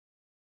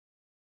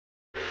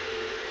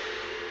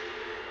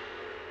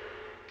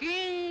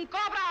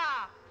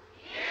Cobra!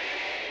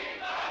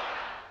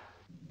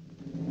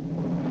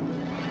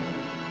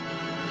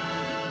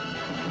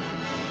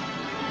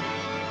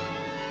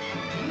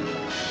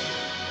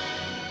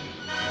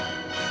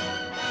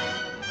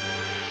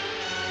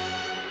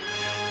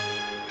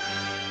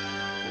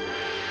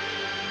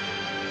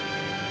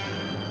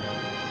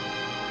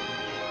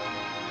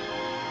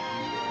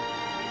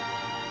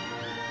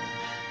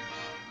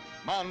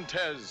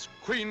 Montez,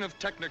 queen of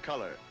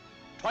Technicolor,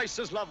 twice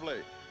as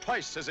lovely,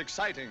 twice as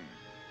exciting,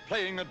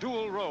 playing a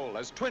dual role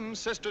as twin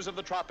sisters of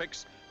the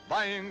tropics,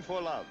 vying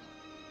for love.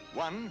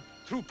 One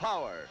through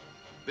power,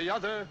 the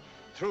other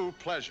through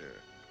pleasure.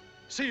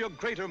 See a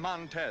greater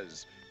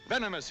Montez,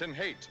 venomous in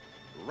hate,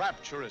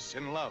 rapturous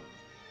in love.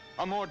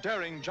 A more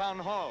daring John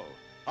Hall,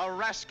 a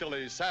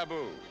rascally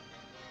Sabu.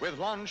 With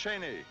Lon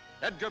Chaney,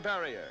 Edgar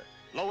Barrier,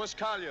 Lois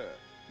Collier,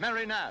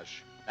 Mary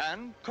Nash,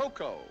 and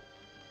Coco.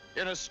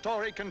 In a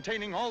story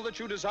containing all that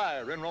you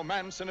desire in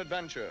romance and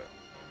adventure.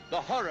 The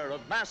horror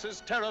of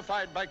masses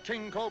terrified by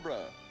King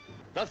Cobra.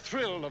 The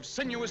thrill of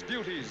sinuous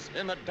beauties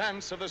in the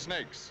dance of the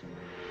snakes.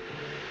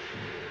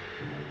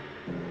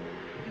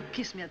 You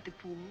kissed me at the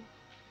pool,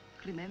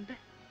 remember?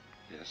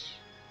 Yes.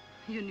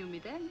 You knew me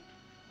then,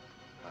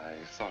 I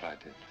thought I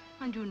did.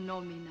 and you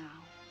know me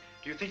now.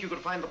 Do you think you could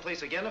find the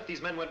place again if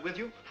these men went with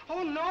you?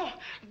 Oh, no.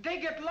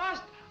 They get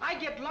lost. I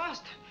get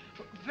lost.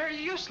 Very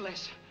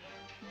useless.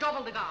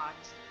 Double the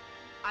guards.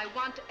 I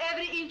want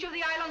every inch of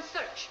the island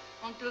searched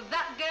until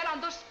that girl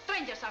and those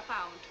strangers are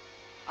found.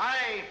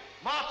 I,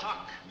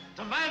 Martok,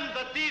 demand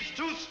that these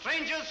two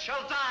strangers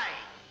shall die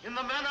in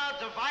the manner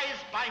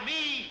devised by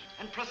me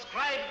and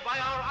prescribed by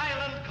our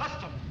island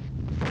customs.